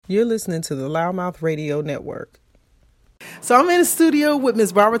You're listening to the LouddMouth Radio Network. So I'm in the studio with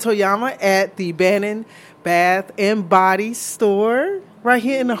Ms. Barbara Toyama at the Bannon Bath and Body Store right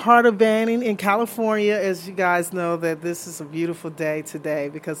here in the heart of Bannon in California. As you guys know, that this is a beautiful day today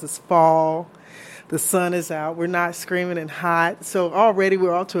because it's fall. The sun is out. We're not screaming and hot. So already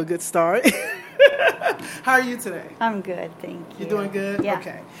we're off to a good start. How are you today? I'm good, thank you. You're doing good? Yeah.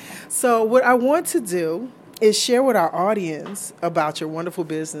 Okay. So what I want to do is share with our audience about your wonderful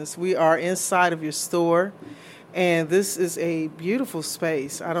business. We are inside of your store, and this is a beautiful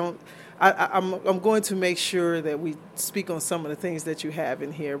space. I'm going to make sure that we speak on some of the things that you have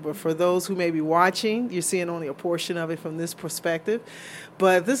in here. But for those who may be watching, you're seeing only a portion of it from this perspective.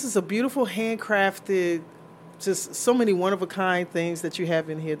 But this is a beautiful handcrafted, just so many one-of-a-kind things that you have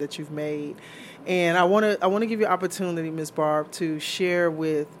in here that you've made. And I want to give you an opportunity, Ms. Barb, to share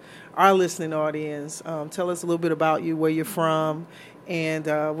with our listening audience. Tell us a little bit about you, where you're from, and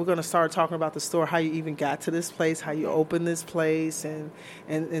we're going to start talking about the store, how you even got to this place, how you opened this place, and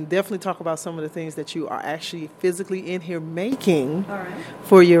definitely talk about some of the things that you are actually physically in here making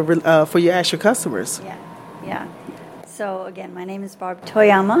for your actual customers. Yeah. So again, my name is Barb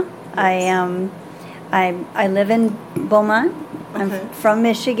Toyama. I live in Beaumont. I'm from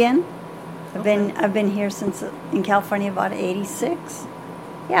Michigan. I've been here since in California about '86.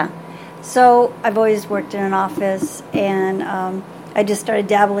 Yeah. So I've always worked in an office, and I just started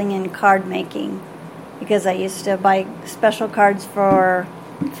dabbling in card making because I used to buy special cards for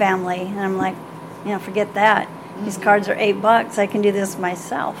family, and I'm like, forget that. These cards are $8. I can do this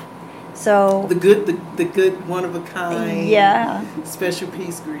myself. So the good one of a kind, special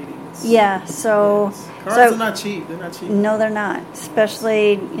piece greetings. Yeah. So cards are not cheap. They're not cheap. No, they're not.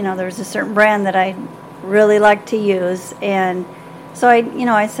 Especially, there's a certain brand that I really like to use, and so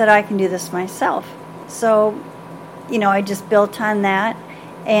I said I can do this myself. So, I just built on that,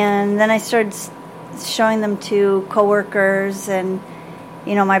 and then I started showing them to coworkers, and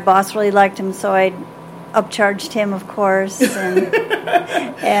my boss really liked them, so I upcharged him, of course, and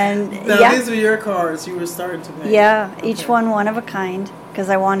now these were your cards you were starting to make. Yeah, each one of a kind, because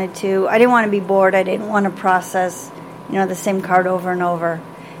I didn't want to be bored. I didn't want to process, the same card over and over,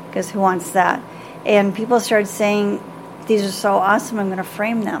 because who wants that? And people started saying, these are so awesome, I'm going to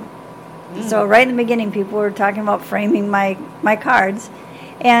frame them. So right in the beginning, people were talking about framing my cards.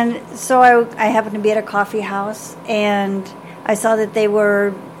 And so I happened to be at a coffee house, and I saw that they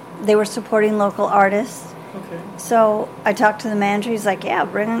were supporting local artists. Okay. So I talked to the manager. He's like, yeah,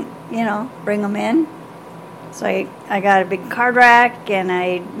 bring them in. So I got a big card rack, and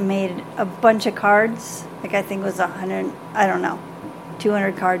I made a bunch of cards. Like I think it was 100, I don't know,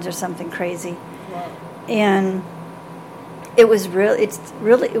 200 cards or something crazy. Wow. And it was really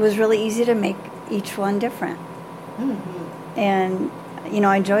easy to make each one different. Mm-hmm. And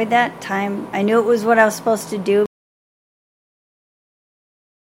I enjoyed that time. I knew it was what I was supposed to do.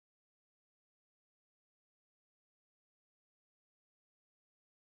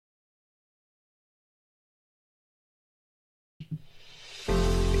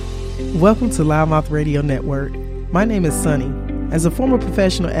 Welcome to LouddMouth Radio Network. My name is Sunny. As a former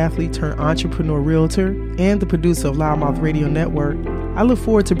professional athlete turned entrepreneur realtor and the producer of LouddMouth Radio Network, I look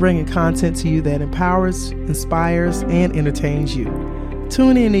forward to bringing content to you that empowers, inspires, and entertains you.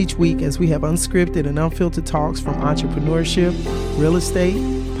 Tune in each week as we have unscripted and unfiltered talks from entrepreneurship, real estate,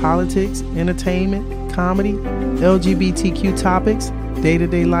 politics, entertainment, comedy, LGBTQ topics,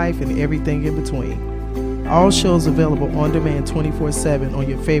 day-to-day life, and everything in between. All shows available on demand 24/7 on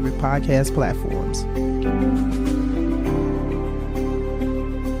your favorite podcast platforms.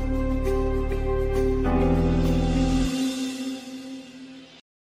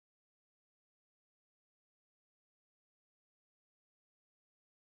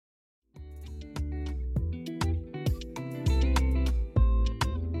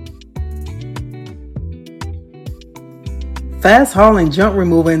 Fast hauling junk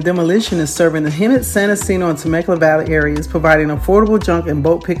removal and demolition is serving the Hemet, San Jacinto, and Temecula Valley areas, providing affordable junk and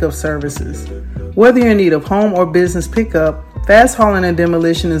bulk pickup services. Whether you're in need of home or business pickup, fast hauling and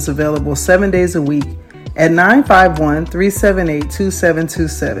demolition is available 7 days a week at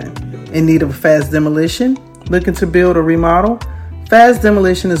 951-378-2727. In need of a fast demolition? Looking to build or remodel? Fast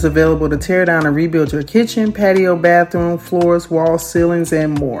demolition is available to tear down and rebuild your kitchen, patio, bathroom, floors, walls, ceilings,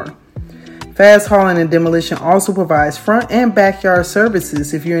 and more. Fast hauling and demolition also provides front and backyard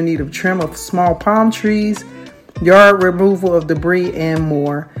services if you're in need of trim of small palm trees, yard removal of debris, and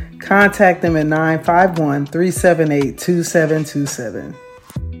more. Contact them at 951-378-2727.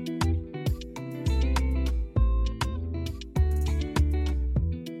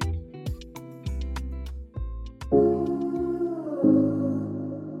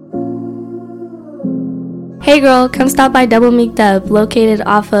 Hey girl, come stop by Double Meek Dub, located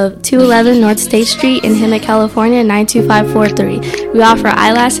off of 211 North State Street in Hemet, California, 92543. We offer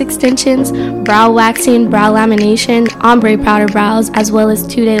eyelash extensions, brow waxing, brow lamination, ombre powder brows, as well as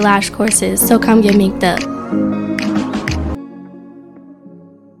 2-day lash courses, so come get meeked up.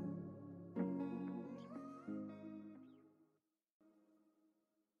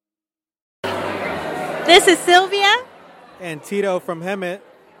 This is Sylvia. And Tito from Hemet.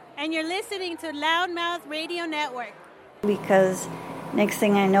 And you're listening to LouddMouth Radio Network. Because next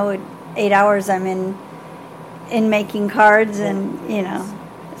thing I know, 8 hours I'm in making cards, and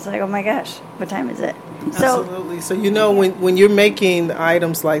it's like, oh my gosh, what time is it? Absolutely. So when you're making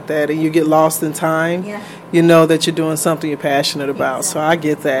items like that and you get lost in time, you know that you're doing something you're passionate about. Exactly. So I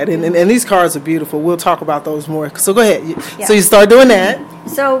get that. And these cards are beautiful. We'll talk about those more. So go ahead. Yeah. So you start doing that.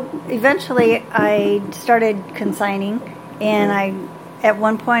 So eventually I started consigning, and at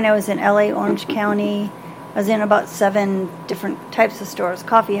one point I was in LA, Orange County. I was in about 7 different types of stores,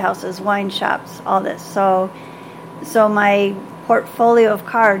 coffee houses, wine shops, all this. So my portfolio of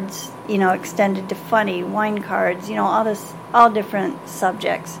cards, extended to funny, wine cards, all different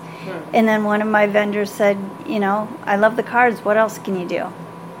subjects. Right. And then one of my vendors said, I love the cards. What else can you do?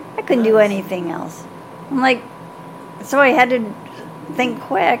 I couldn't do anything else. I'm like, so I had to think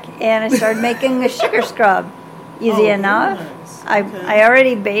quick, and I started making a sugar scrub. Easy enough. Nice. I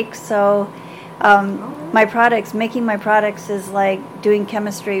already bake, so making my products is like doing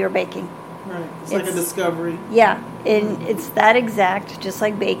chemistry or baking. Right. It's like a discovery. Yeah, and it's that exact, just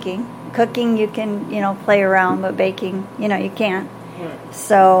like baking. Cooking, you can, play around, but baking, you can't. Right.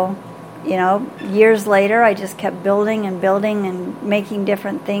 So, years later, I just kept building and making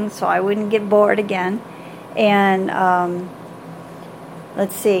different things so I wouldn't get bored again. And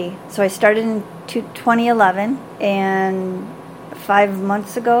let's see. So I started in 2011, and 5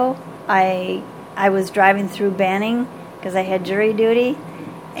 months ago, I was driving through Banning because I had jury duty,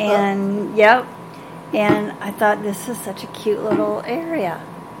 and and I thought, this is such a cute little area.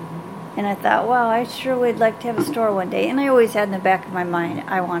 And I thought, wow, I sure would like to have a store one day. And I always had in the back of my mind,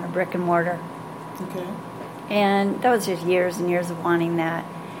 I want a brick and mortar. Okay. And that was just years and years of wanting that.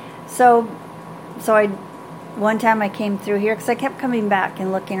 So one time I came through here, because I kept coming back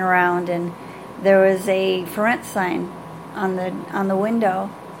and looking around, and there was a for rent sign on the window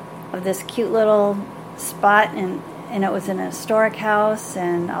of this cute little spot, and it was in a historic house,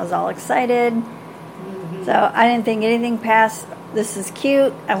 and I was all excited. Mm-hmm. So I didn't think anything past, this is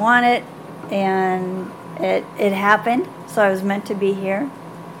cute, I want it, and it happened. So I was meant to be here.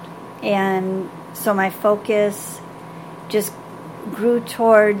 And so my focus just grew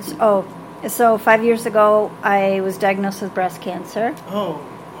towards, so 5 years ago I was diagnosed with breast cancer. Oh,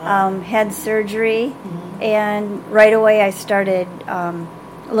 wow. Had surgery, and right away I started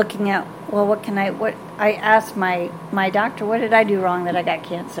looking at, what I asked my doctor, what did I do wrong that I got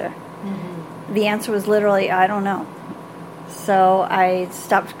cancer? Mm-hmm. The answer was literally, I don't know. So I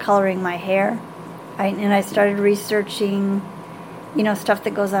stopped coloring my hair, and I started researching, stuff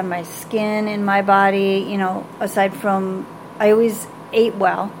that goes on my skin and my body, aside from, I always ate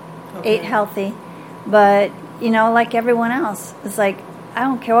well, ate healthy, but, like everyone else, it's like, I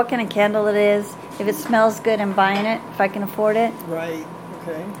don't care what kind of candle it is. If it smells good, I'm buying it, if I can afford it. Right,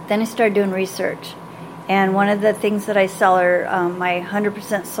 okay. Then I started doing research. And one of the things that I sell are my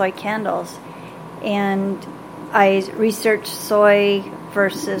 100% soy candles. And I researched soy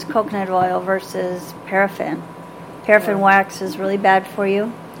versus coconut oil versus paraffin. Paraffin wax is really bad for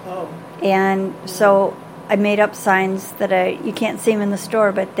you. Oh. And so I made up signs that you can't see them in the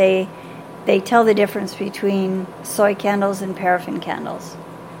store, but they tell the difference between soy candles and paraffin candles.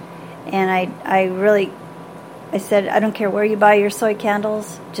 And I said, I don't care where you buy your soy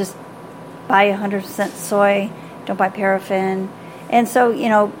candles, just buy 100% soy, don't buy paraffin. And so,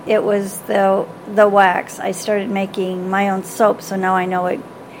 it was the wax. I started making my own soap, so now I know what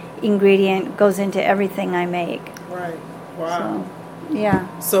ingredient goes into everything I make. Right. Wow. So,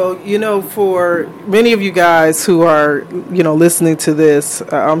 yeah. So, for many of you guys who are, listening to this,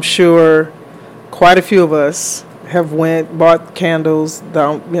 I'm sure quite a few of us have bought candles,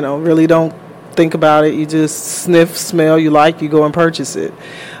 really don't think about it. You just sniff, smell, you go and purchase it.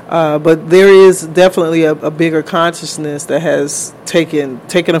 But there is definitely a bigger consciousness that has taken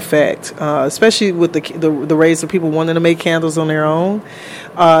effect, especially with the raise of people wanting to make candles on their own.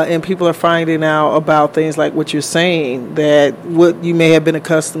 And people are finding out about things like what you're saying, that what you may have been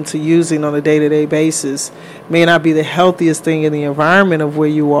accustomed to using on a day-to-day basis may not be the healthiest thing in the environment of where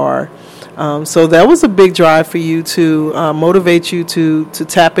you are. So that was a big drive for you to motivate you to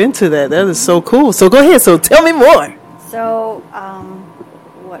tap into that. That is so cool. So go ahead. So tell me more. So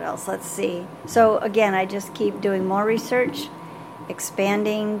what what else? Let's see. So again, I just keep doing more research,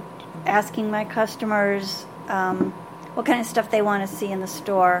 expanding, asking my customers what kind of stuff they want to see in the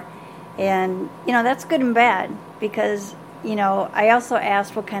store. And, that's good and bad because, I also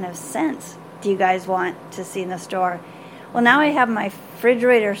asked what kind of scents do you guys want to see in the store. Well, now I have my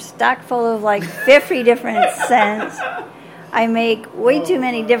refrigerator stocked full of like 50 different scents. I make way too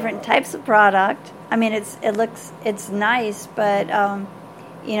many different types of product. I mean, it's nice, but,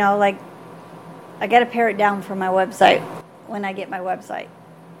 like I got to pare it down for my website when I get my website,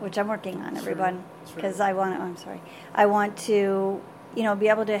 which I'm working on, everyone, because I want to, be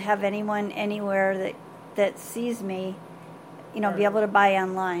able to have anyone anywhere that sees me, be able to buy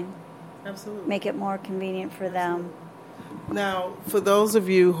online. Absolutely. Make it more convenient for them. Now, for those of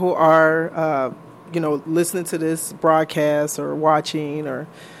you who are, listening to this broadcast or watching or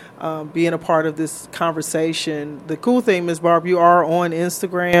being a part of this conversation, the cool thing, Ms. Barb, you are on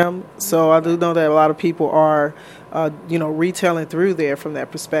Instagram. So I do know that a lot of people are, retailing through there from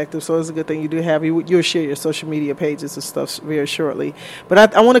that perspective. So it's a good thing you do have. You'll share your social media pages and stuff very shortly.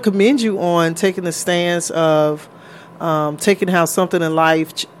 But I want to commend you on taking the stance of taking how something in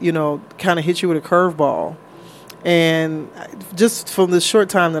life, kind of hit you with a curveball. And just from the short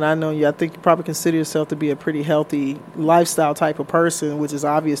time that I know you, I think you probably consider yourself to be a pretty healthy lifestyle type of person, which is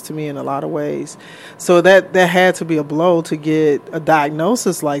obvious to me in a lot of ways. So that had to be a blow to get a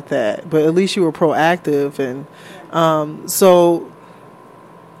diagnosis like that. But at least you were proactive, and so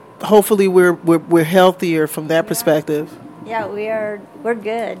hopefully we're healthier from that perspective. Yeah, we're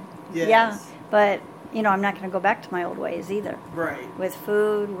good. Yes. Yeah, but I'm not going to go back to my old ways either. Right. With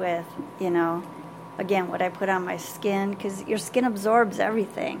food, with again, what I put on my skin, because your skin absorbs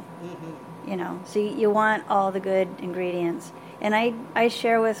everything, so you want all the good ingredients. And I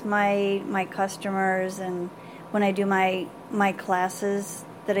share with my customers, and when I do my classes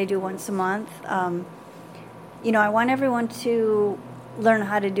that I do once a month, I want everyone to learn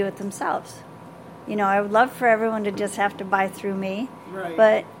how to do it themselves. I would love for everyone to just have to buy through me, right.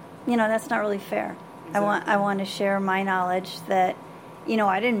 But, that's not really fair. Exactly. I want to share my knowledge that,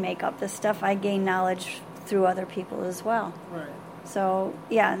 I didn't make up this stuff. I gained knowledge through other people as well. Right. So,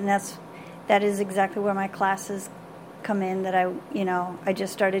 yeah, and that is exactly where my classes come in that I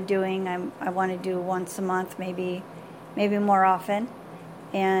just started doing. I want to do once a month, maybe more often,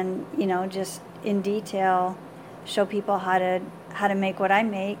 and, just in detail show people how to make what I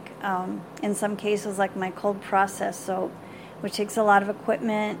make. In some cases, like my cold process soap, which takes a lot of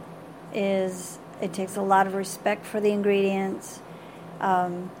equipment, it takes a lot of respect for the ingredients.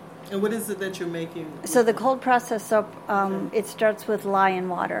 And what is it that you're making? So the cold process soap, it starts with lye and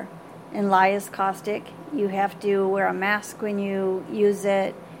water. And lye is caustic. You have to wear a mask when you use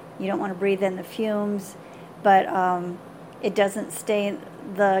it. You don't want to breathe in the fumes. But it doesn't stay,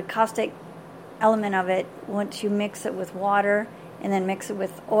 the caustic element of it, once you mix it with water and then mix it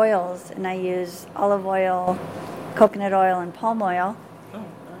with oils, and I use olive oil, coconut oil, and palm oil,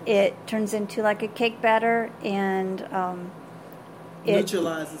 it turns into like a cake batter, and it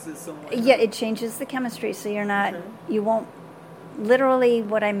neutralizes it somewhat. Yeah, it changes the chemistry, so you're not, you won't. Literally,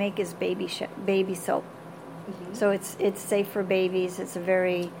 what I make is baby soap, so it's safe for babies. It's a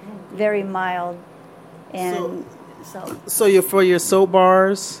very, very mild, and so for your soap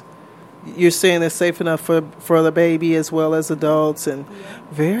bars, you're saying it's safe enough for the baby as well as adults, and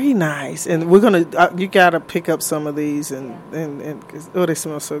very nice. And we're gonna you gotta pick up some of these, and they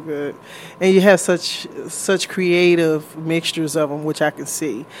smell so good, and you have such creative mixtures of them, which I can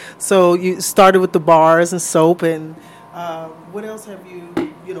see. So you started with the bars and soap, and what else have you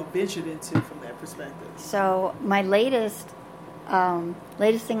ventured into from that perspective? So my latest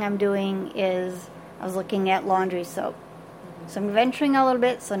thing I'm doing is I was looking at laundry soap. So I'm venturing a little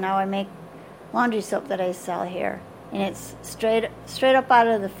bit, so now I make laundry soap that I sell here. And it's straight up out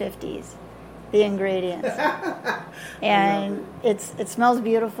of the 50s, the ingredients. And it smells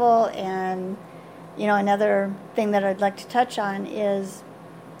beautiful. And, another thing that I'd like to touch on is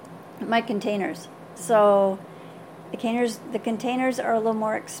my containers. So the containers are a little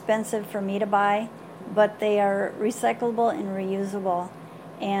more expensive for me to buy, but they are recyclable and reusable.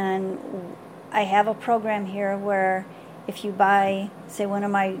 And I have a program here where if you buy, say, one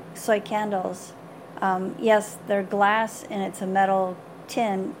of my soy candles, yes, they're glass and it's a metal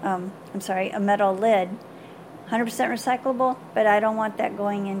a metal lid, 100% recyclable, but I don't want that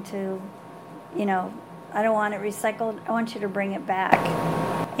going into, I don't want it recycled. I want you to bring it back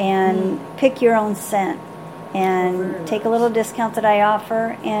and pick your own scent and take a little discount that I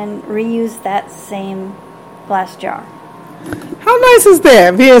offer and reuse that same glass jar. How nice is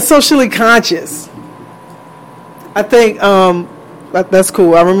that, being socially conscious? I think That's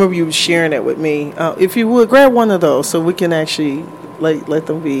cool. I remember you sharing that with me. If you would, grab one of those so we can actually let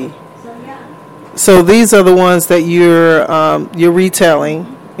them be. So these are the ones that you're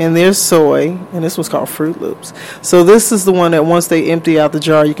retailing, and there's soy, and this one's called Fruit Loops. So this is the one that once they empty out the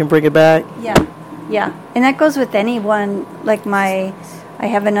jar, you can bring it back? Yeah. And that goes with any one, like I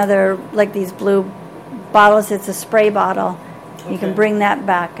have another, like these blue bottles, it's a spray bottle. You can bring that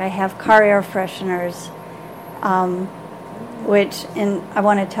back. I have car air fresheners, and I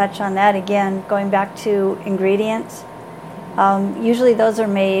want to touch on that again, going back to ingredients. Usually those are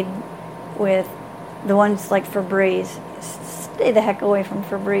made with the ones like Febreze. Stay the heck away from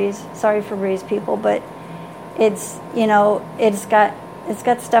Febreze. Sorry, Febreze people, but it's got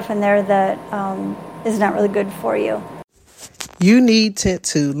stuff in there that is not really good for you. You Need Tent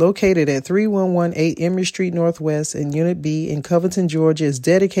 2, located at 3118 Emory Street Northwest in Unit B in Covington, Georgia, is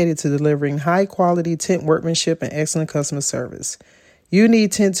dedicated to delivering high-quality tent workmanship and excellent customer service. You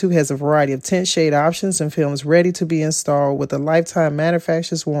Need Tent 2 has a variety of tent shade options and films ready to be installed with a lifetime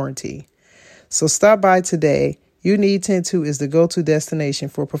manufacturer's warranty. So stop by today. You Need Tent 2 is the go-to destination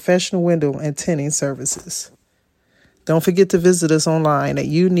for professional window and tinting services. Don't forget to visit us online at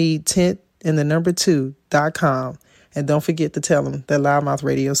youneedtent2.com. And don't forget to tell them that LouddMouth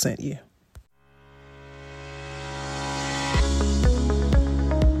Radio sent you.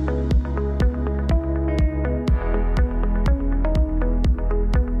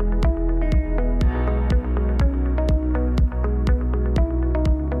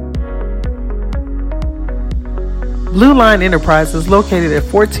 Blue Line Enterprises, located at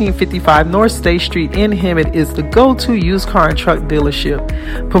 1455 North State Street in Hemet, is the go-to used car and truck dealership,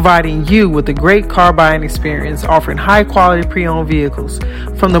 providing you with a great car buying experience, offering high-quality pre-owned vehicles.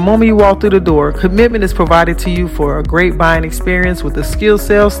 From the moment you walk through the door, commitment is provided to you for a great buying experience with a skilled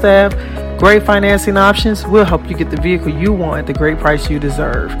sales staff, great financing options. We'll help you get the vehicle you want at the great price you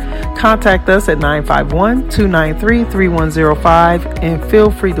deserve. Contact us at 951-293-3105 and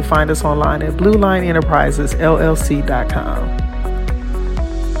feel free to find us online at BlueLineEnterprisesLLC.com.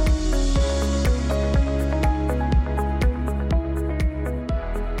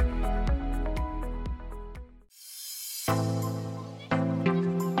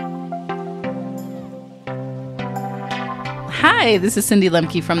 Hi, this is Cindy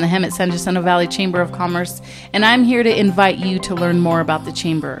Lemke from the Hemet San Jacinto Valley Chamber of Commerce, and I'm here to invite you to learn more about the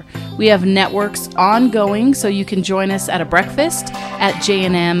Chamber. We have networks ongoing, so you can join us at a breakfast at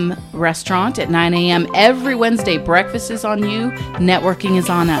J&M Restaurant at 9 a.m. every Wednesday. Breakfast is on you, networking is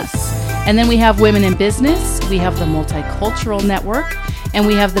on us. And then we have Women in Business, we have the Multicultural Network, and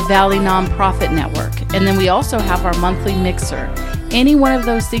we have the Valley Nonprofit Network. And then we also have our monthly mixer. Any one of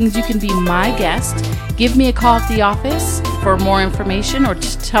those things, you can be my guest. Give me a call at the office for more information or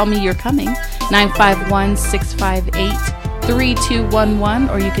tell me you're coming. 951-658-3211,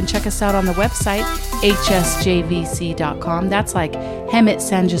 or you can check us out on the website, hsjvc.com. That's like Hemet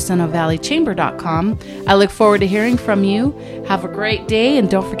San Jacinto Valley Chamber.com. I look forward to hearing from you. Have a great day, and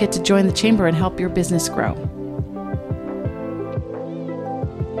don't forget to join the Chamber and help your business grow.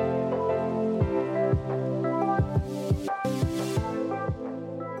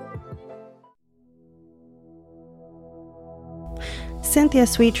 Cynthia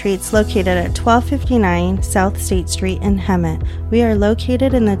Sweet Treats, located at 1259 South State Street in Hemet. We are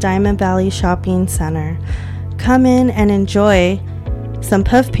located in the Diamond Valley Shopping Center. Come in and enjoy some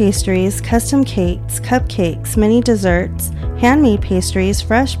puff pastries, custom cakes, cupcakes, mini desserts, handmade pastries,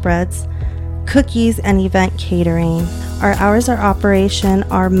 fresh breads, cookies, and event catering. Our hours of operation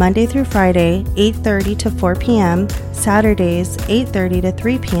are Monday through Friday, 8:30 to 4 p.m., Saturdays, 8:30 to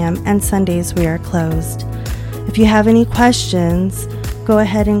 3 p.m., and Sundays we are closed. If you have any questions, go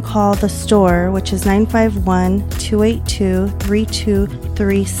ahead and call the store, which is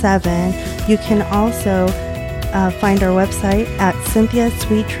 951-282-3237. You can also find our website at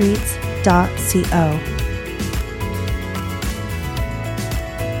cynthiasweettreats.co.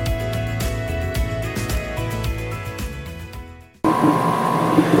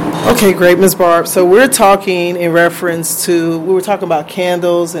 Okay, great, Ms. Barb. So we're talking in reference to, we were talking about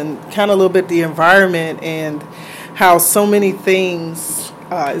candles and kind of a little bit the environment and how so many things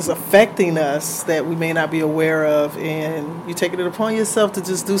is affecting us that we may not be aware of, and you taking it upon yourself to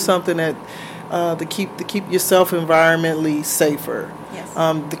just do something that to keep yourself environmentally safer. Yes.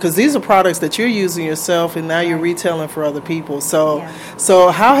 Because these are products that you're using yourself, and now you're retailing for other people. So, Yeah.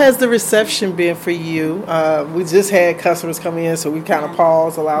 so how has the reception been for you? We just had customers come in, so we kind of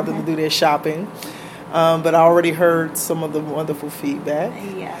paused, allowed them to do their shopping. But I already heard some of the wonderful feedback.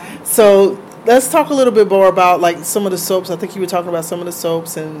 Yeah. So let's talk a little bit more about like some of the soaps. I think you were talking about some of the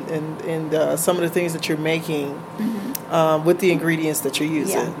soaps and some of the things that you're making. Mm-hmm. with the ingredients that you're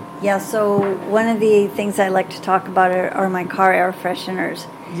using. Yeah, so one of the things I like to talk about are my car air fresheners.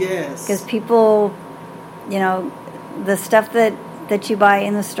 Yes. Because people, the stuff that you buy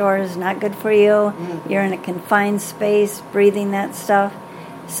in the store is not good for you. Mm-hmm. You're in a confined space breathing that stuff.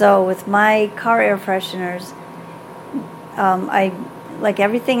 So with my car air fresheners, I like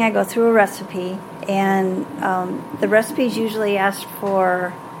everything, I go through a recipe, and the recipes usually ask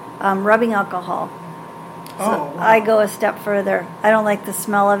for rubbing alcohol. So wow. I go a step further. I don't like the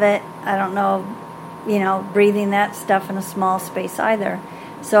smell of it. I don't know, breathing that stuff in a small space either.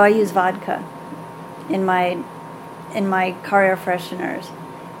 So I use vodka in my car air fresheners.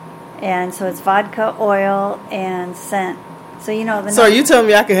 And so it's vodka, oil, and scent. So So are you telling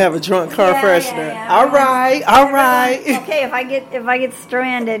me I can have a drunk car freshener? Yeah. All right. Okay, if I get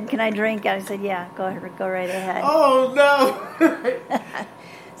stranded, can I drink it? I said, yeah, go right ahead. Oh no.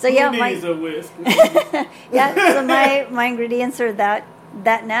 So who needs a whisk? Yeah, so my ingredients are that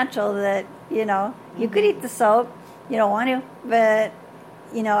natural that you could eat the soap. You don't want to, but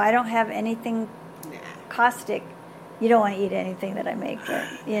I don't have anything caustic. You don't want to eat anything that I make, but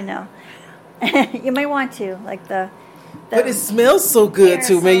you may want to, like but it smells so good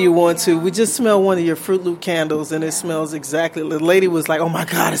too. Maybe you want to. We just smelled one of your Fruit Loop candles, and it smells exactly. The lady was like, "Oh my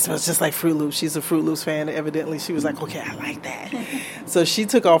God, it smells just like Fruit Loops." She's a Fruit Loops fan. Evidently, she was like, "Okay, I like that." So she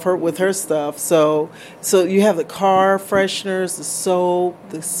took off with her stuff. So you have the car fresheners, the soap,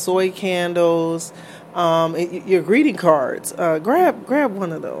 the soy candles, your greeting cards. Grab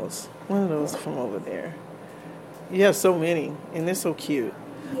one of those. One of those from over there. You have so many, and they're so cute.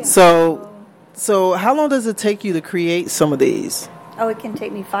 Yeah. So how long does it take you to create some of these? Oh, it can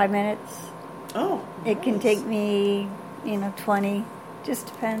take me 5 minutes. Oh. It can take me, 20. Just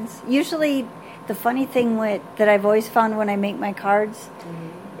depends. Usually, the funny thing that I've always found when I make my cards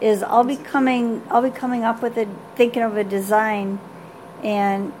is I'll be coming up with thinking of a design,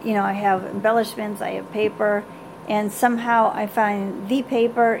 and I have embellishments, I have paper, and somehow I find the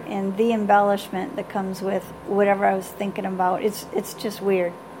paper and the embellishment that comes with whatever I was thinking about. It's just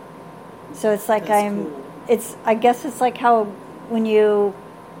weird. So it's like I guess it's like how when you're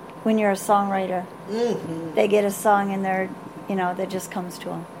a songwriter, they get a song in there, that just comes to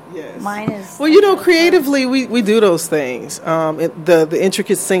them. Yes. Mine is. Well, creatively we do those things. The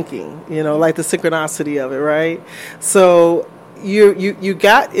intricate syncing, like the synchronicity of it, right? So you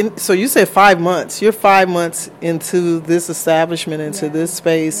got in. So you said 5 months. You're 5 months into this establishment, into this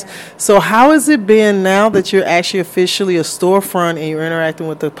space. Yeah. So how has it been now that you're actually officially a storefront and you're interacting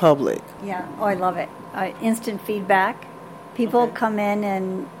with the public? Yeah. Oh, I love it. Instant feedback. People come in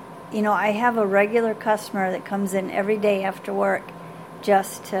and, I have a regular customer that comes in every day after work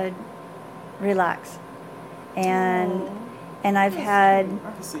just to relax. And I've had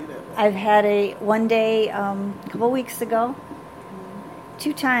one day a couple weeks ago,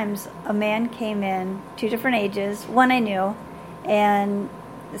 2 times a man came in, 2 different ages. One I knew, and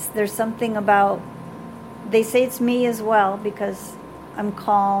there's something about, they say it's me as well because I'm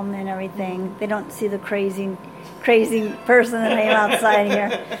calm and everything. They don't see the crazy person that I am outside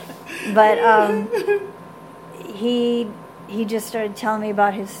here. But he just started telling me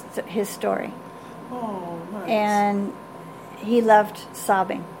about his story. Oh, nice. And he left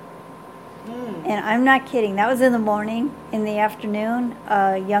sobbing. And I'm not kidding. That was in the morning. In the afternoon,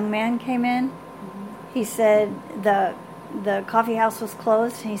 a young man came in. He said the coffee house was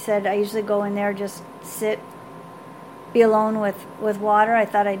closed. He said, I usually go in there, just sit, be alone with water. I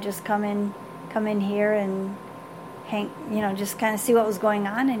thought I'd just come in here and hang, just kind of see what was going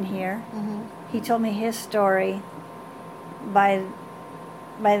on in here. Mm-hmm. He told me his story.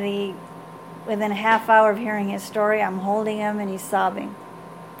 Within a half hour of hearing his story, I'm holding him and he's sobbing.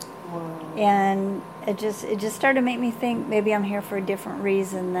 Wow. And it just started to make me think maybe I'm here for a different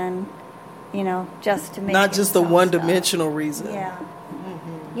reason than, just to make not just a one-dimensional reason. Yeah.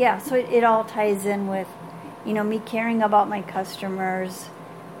 Mm-hmm. Yeah, so it all ties in with, me caring about my customers,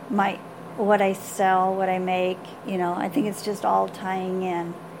 what I sell, what I make. I think it's just all tying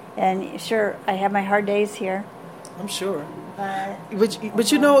in. And sure, I have my hard days here. I'm sure. But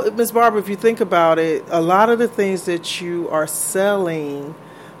Ms. Barbara, if you think about it, a lot of the things that you are selling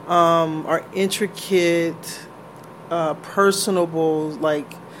are intricate, personable,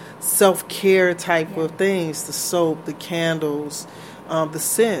 like self-care type of things. The soap, the candles, the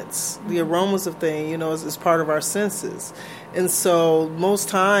scents, the aromas of things, is part of our senses. And so most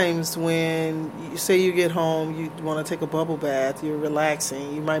times when you say you get home, you want to take a bubble bath, you're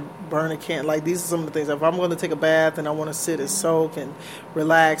relaxing, you might burn a candle. Like these are some of the things. If I'm going to take a bath and I want to sit and soak and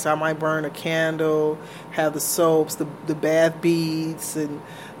relax, I might burn a candle, have the soaps, the bath beads, and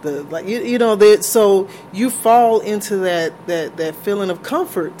So you fall into that feeling of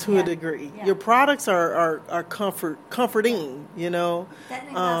comfort to a degree. Yeah. Your products are comforting. That and a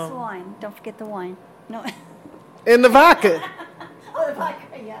glass of wine. Don't forget the wine. No. And the vodka. Oh, the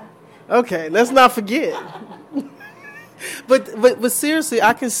vodka. Yeah. Okay, let's not forget. But seriously,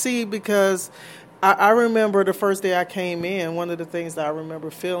 I can see, because I remember the first day I came in, one of the things that I remember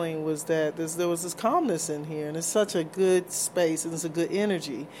feeling was that there was this calmness in here, and it's such a good space, and it's a good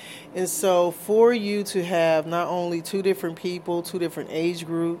energy. And so for you to have not only two different people, two different age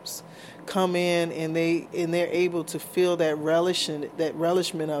groups come in, and they're able to feel that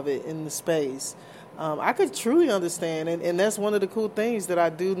relishment of it in the space, I could truly understand. And that's one of the cool things that I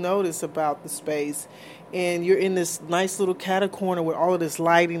do notice about the space. And you're in this nice little catty corner with all of this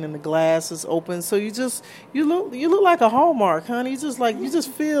lighting, and the glass is open. So you look like a Hallmark, honey. You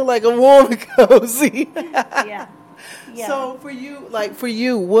just feel like a warm and cozy. Yeah. So for you,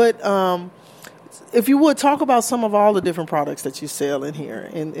 what if you would talk about some of all the different products that you sell in here,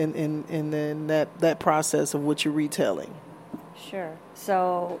 and then that process of what you're retailing? Sure.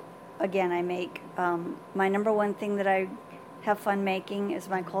 So again, I make my number one thing that I have fun making is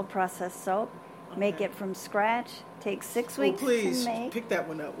my cold processed soap. Okay. Make it from scratch. Takes 6 weeks to make. Please pick that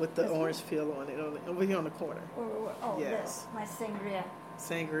one up with the orange peel on it over here on the corner. This, my sangria.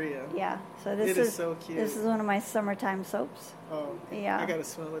 Sangria. Yeah. So this is so cute. This is one of my summertime soaps. Oh. Yeah. I gotta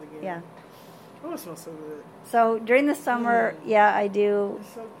smell it again. Yeah. Oh, it smells so good. So during the summer, I do.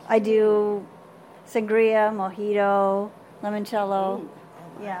 So I do sangria, mojito, limoncello. Ooh,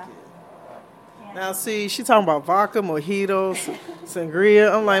 I like it. Yeah. Now, see, she talking about vodka, mojitos, sangria.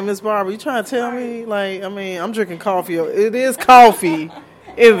 I'm like, Miss Barbara, you trying to tell me? I'm drinking coffee. It is coffee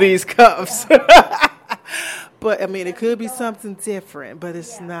in these cups. But, it could be something different, but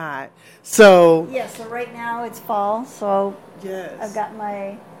it's not. So. Yeah, so right now it's fall, so yes. I've got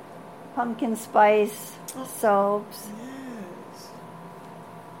my pumpkin spice soaps. Yes.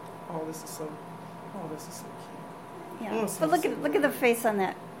 Oh, this is so cute. Yeah. But look at the face on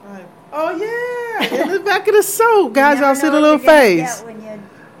that. Right. Oh yeah, in the back of the soap, guys. Y'all see the little face.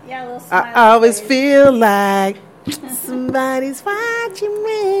 I always feel like somebody's watching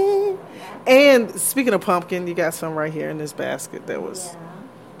me. And speaking of pumpkin, you got some right here in this basket. That was,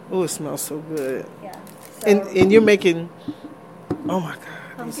 it smells so good. Yeah. So and you're making, oh my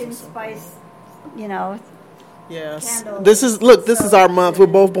God, pumpkin spice. Yes. Candles. This is our month. We're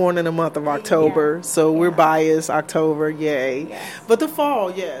both born in the month of October, so we're biased. October, yay. Yes. But the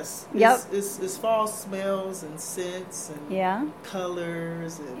fall, yes. Yep. It's fall smells and scents and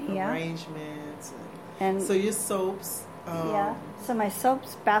colors and arrangements. And so your soaps. So my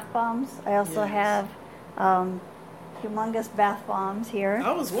soaps, bath bombs. I also have humongous bath bombs here.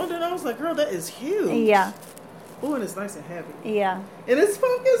 I was wondering. I was like, girl, that is huge. Yeah. Oh, and it's nice and heavy. Yeah. And it's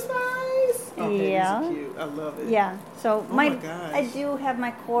pumpkin spice. Okay, yeah. This is cute. I love it. Yeah. So my gosh. I do have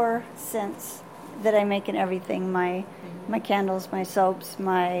my core scents that I make in everything. My candles, my soaps,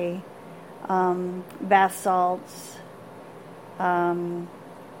 my bath salts,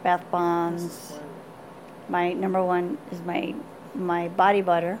 bath bombs. My number one is my body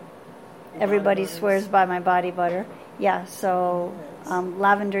butter. Everybody swears by my body butter. Yeah. So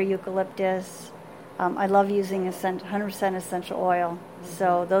lavender, eucalyptus. I love using 100% essential oil. Mm-hmm.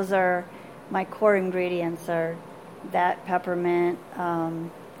 So those are my core ingredients are that peppermint,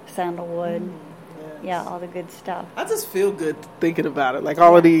 sandalwood, yes. All the good stuff. I just feel good thinking about it. Like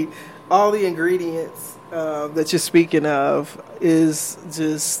all the ingredients that you're speaking of is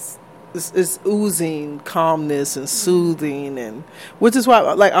just it's oozing calmness and soothing, and which is why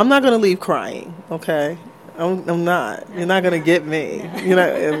I'm not going to leave crying. Okay, I'm not. You're not going to get me.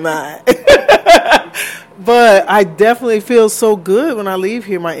 I'm not. But I definitely feel so good when I leave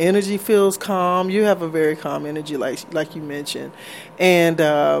here. My energy feels calm. You have a very calm energy, like you mentioned. And,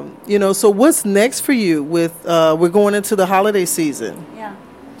 so what's next for you with, we're going into the holiday season. Yeah.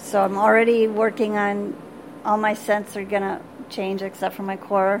 So I'm already working on, all my scents are going to change except for my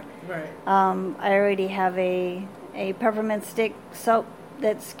core. Right. I already have a peppermint stick soap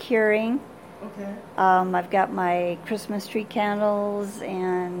that's curing. Okay. I've got my Christmas tree candles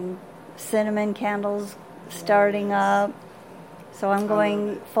and cinnamon candles starting up. So I'm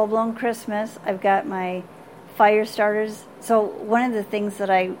going full-blown Christmas. I've got my fire starters. So one of the things that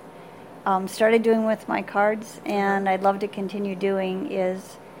I started doing with my cards, and I'd love to continue doing,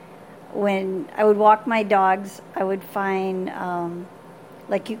 is when I would walk my dogs, I would find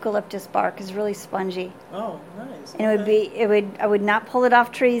like eucalyptus bark is really spongy. Oh, nice. And I would not pull it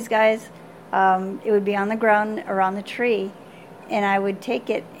off trees, guys. It would be on the ground around the tree, and I would take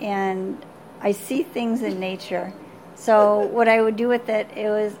it, and I see things in nature. So what I would do with it,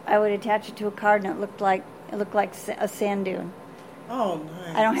 I would attach it to a card, and it looked like a sand dune. Oh,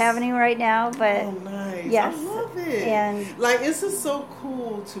 nice. I don't have any right now, but nice. Yes, I love it. And like, it's just so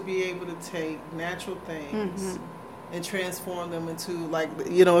cool to be able to take natural things and transform them into, like,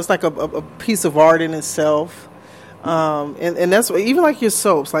 it's like a piece of art in itself. And that's even like your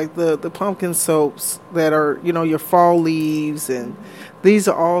soaps, like the pumpkin soaps that are, your fall leaves, and these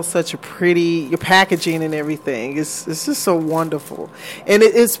are all such a pretty, your packaging and everything. It's just so wonderful. And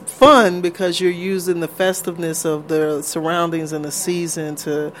it's fun because you're using the festiveness of the surroundings and the season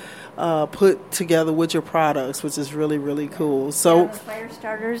to put together with your products, which is really, really cool. So the fire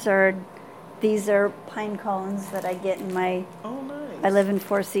starters these are pine cones that I get in my, oh, nice. I live in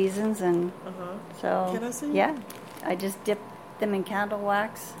Four Seasons, and so, can I see? Yeah, I just dip them in candle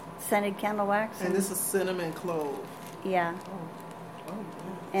wax, scented candle wax. And this is cinnamon clove. Yeah. Oh, nice.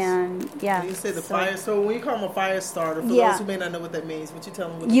 And yeah. And you say the fire. So when you call them a fire starter, for those who may not know what that means, what you tell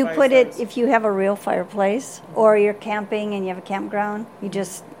them what you the fire put it starters? If you have a real fireplace or you're camping and you have a campground, you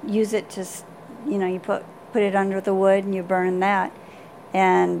just use it to, you put it under the wood and you burn that,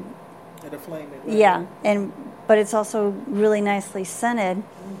 and it'll flame it. Right? Yeah, but it's also really nicely scented.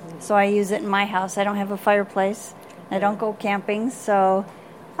 So I use it in my house. I don't have a fireplace. I don't go camping, so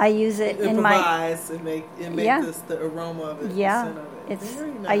I use it in my. And make the aroma of it. Yeah, the scent of it. it's.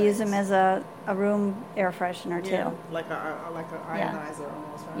 Very nice. I use them as a room air freshener too. Yeah, like an ionizer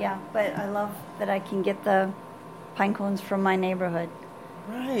almost. Right? Yeah, but I love that I can get the pine cones from my neighborhood.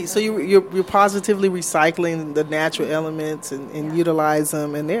 Right. So you're positively recycling the natural elements and utilize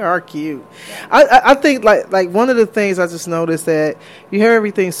them, and they are cute. Yeah. I think like one of the things I just noticed that you have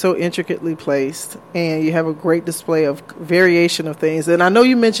everything so intricately placed, and you have a great display of variation of things. And I know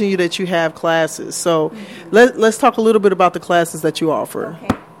you mentioned that you have classes, so let's talk a little bit about the classes that you offer.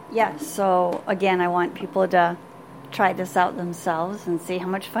 Okay. Yeah. So again, I want people to try this out themselves and see how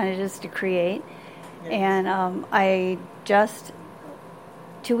much fun it is to create. Yes. And I just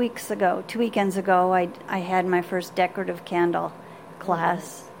 2 weekends ago, I had my first decorative candle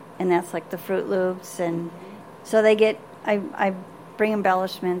class, and that's like the Fruit Loops, and so I bring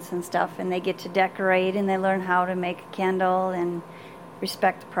embellishments and stuff, and they get to decorate, and they learn how to make a candle and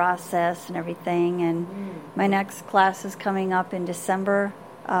respect the process and everything. And my next class is coming up in November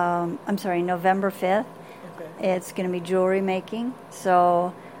 5th. Okay. It's going to be jewelry making,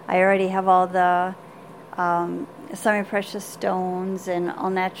 so I already have all the semi-precious stones and all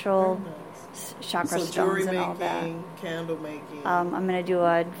natural chakra stones and all that. Candle making. I'm going to do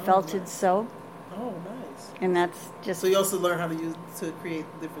a felted soap. Oh, nice. And that's just. So you also learn how to create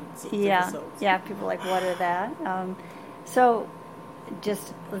different soaps. Yeah. People like, what are that? So,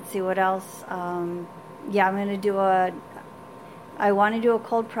 just let's see what else. I'm going to do I want to do a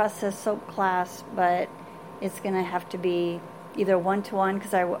cold process soap class, but it's going to have to be either 1-to-1,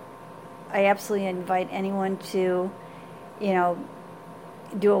 because I absolutely invite anyone to, do a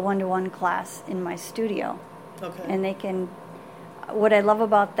 1-to-1 class in my studio. Okay. And they can. What I love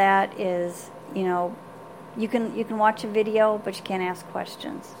about that is, you can watch a video, but you can't ask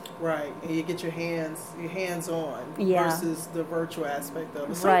questions. Right, and you get your hands on versus the virtual aspect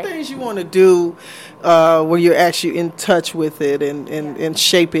of it. Some things you want to do where you're actually in touch with it and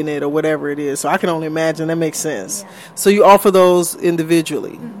shaping it or whatever it is. So I can only imagine that makes sense. Yeah. So you offer those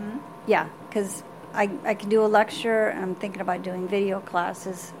individually. Mm-hmm. Yeah, because I can do a lecture, and I'm thinking about doing video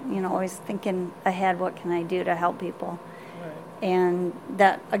classes, always thinking ahead, what can I do to help people? Right. And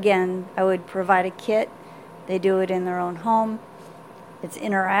that, again, I would provide a kit. They do it in their own home. It's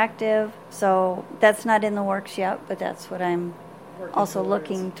interactive, so that's not in the works yet, but that's what I'm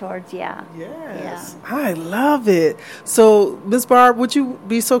looking towards. Yeah. Yes. Yeah. I love it. So, Ms. Barb, would you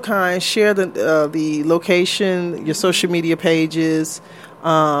be so kind, share the location, your social media pages,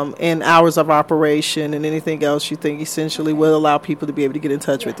 and hours of operation, and anything else you think essentially will allow people to be able to get in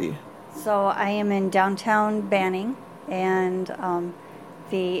touch with you? So I am in downtown Banning, and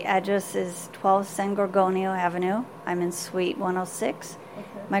the address is 12 San Gorgonio Avenue. I'm in Suite 106. Okay.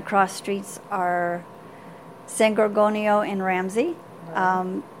 My cross streets are San Gorgonio and Ramsey.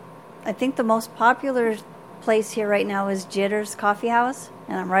 Right. I think the most popular place here right now is Jitter's Coffee House,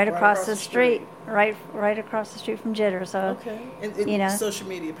 and I'm right across the street. Right across the street from Jitter. So, okay. And social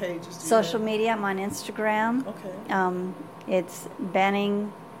media pages. Social media. I'm on Instagram. Okay. It's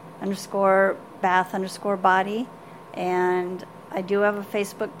Banning_Bath_body, and I do have a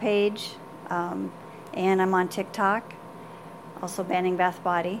Facebook page, and I'm on TikTok. Also Banning Bath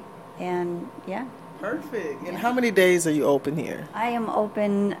Body, and yeah. Perfect. And how many days are you open here? I am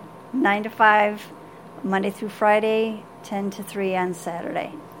open 9 to 5, Monday through Friday, 10 to 3 on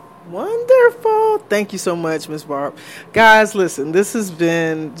Saturday. Wonderful. Thank you so much, Miss Barb. Guys, listen, this has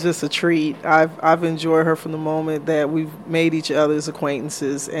been just a treat. I've enjoyed her from the moment that we've made each other's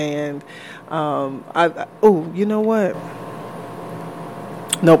acquaintances. And you know what?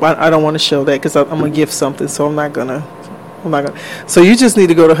 Nope, I don't want to show that because I'm going to gift something, so I'm not going to. So you just need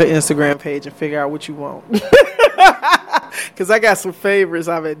to go to her Instagram page and figure out what you want. Because I got some favorites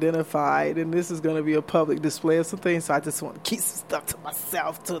I've identified, and this is going to be a public display of some things, so I just want to keep some stuff to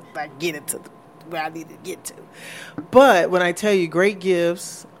myself till I get it to where I need to get to. But when I tell you great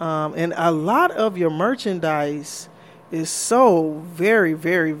gifts, and a lot of your merchandise is so very,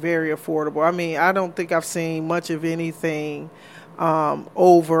 very, very affordable. I mean, I don't think I've seen much of anything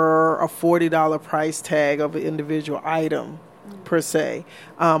over a $40 price tag of an individual item per se,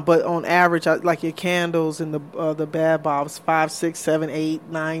 but on average, like your candles and the bad bobs, $5, $6, $7,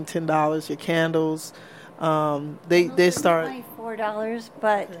 $8, $9, $10. Your candles, they start $4.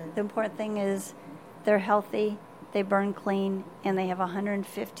 But the important thing is they're healthy, they burn clean, and they have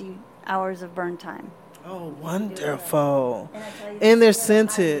 150 hours of burn time. Oh, wonderful! And they're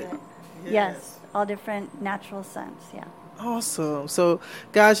scented. Yes, all different natural scents. Yeah. Awesome. So,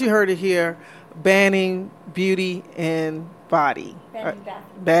 guys, you heard it here. Banning Beauty and Body.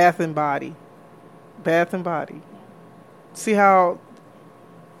 Bath and Body. Bath and Body. Yeah. See how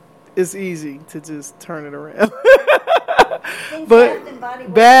it's easy to just turn it around.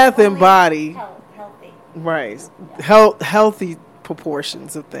 But Bath and Body. Healthy. Right. Yeah. Healthy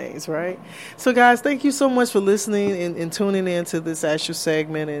proportions of things, right? So, guys, thank you so much for listening and tuning in to this actual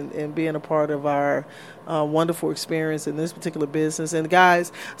segment and being a part of our wonderful experience in this particular business. And,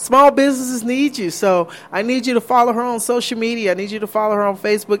 guys, small businesses need you. So I need you to follow her on social media. I need you to follow her on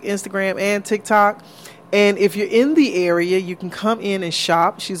Facebook, Instagram, and TikTok. And if you're in the area, you can come in and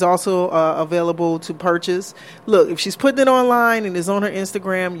shop. She's also available to purchase. Look, if she's putting it online and is on her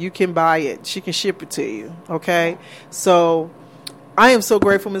Instagram, you can buy it. She can ship it to you, okay? So I am so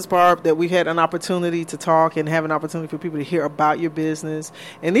grateful, Ms. Barb, that we had an opportunity to talk and have an opportunity for people to hear about your business.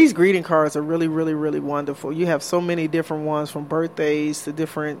 And these greeting cards are really, really, really wonderful. You have so many different ones, from birthdays to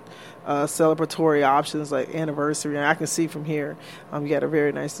different celebratory options like anniversary. And I can see from here you got a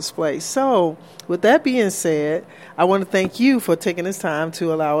very nice display. So with that being said, I want to thank you for taking this time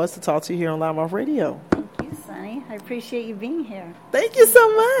to allow us to talk to you here on LouddMouth Radio. Thank you, Sonny. I appreciate you being here. Thank you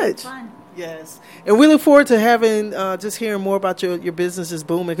so much. It's fun. Yes. And we look forward to having, just hearing more about your business is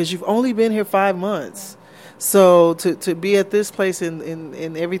booming, because you've only been here 5 months. So to be at this place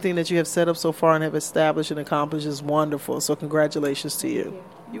and everything that you have set up so far and have established and accomplished is wonderful. So congratulations to you.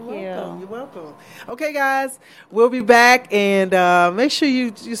 You're welcome. You're welcome. Okay, guys, we'll be back, and make sure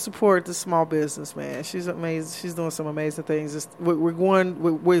you support the small business, man. She's amazing. She's doing some amazing things.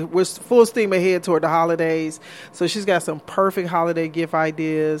 We're full steam ahead toward the holidays, so she's got some perfect holiday gift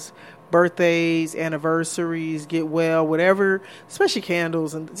ideas. Birthdays, anniversaries, get well, whatever, especially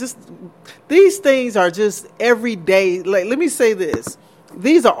candles. And just these things are just every day. Like, let me say this.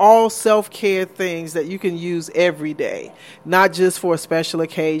 These are all self-care things that you can use every day, not just for a special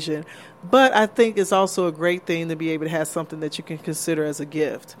occasion. But I think it's also a great thing to be able to have something that you can consider as a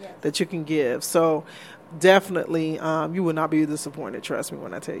gift that you can give. So definitely, you will not be disappointed. Trust me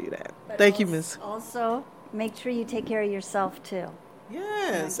when I tell you that. But thank you, Miss. Also, make sure you take care of yourself, too.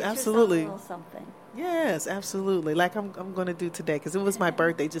 Yes, absolutely. A little something. Yes, absolutely. Like I'm going to do today, because it was my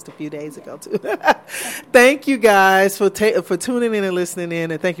birthday just a few days ago too. Thank you guys for tuning in and listening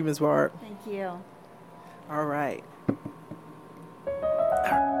in, and thank you, Ms. Barb. Thank you. All right.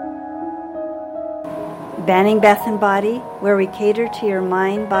 Banning Bath and Body, where we cater to your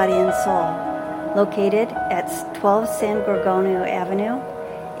mind, body, and soul. Located at 12 San Gorgonio Avenue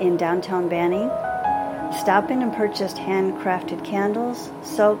in downtown Banning. Stop in and purchase handcrafted candles,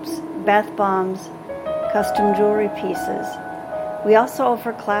 soaps, bath bombs, custom jewelry pieces. We also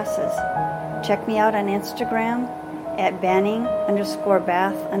offer classes. Check me out on Instagram at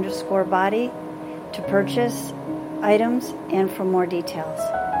banning_bath_body to purchase items and for more details.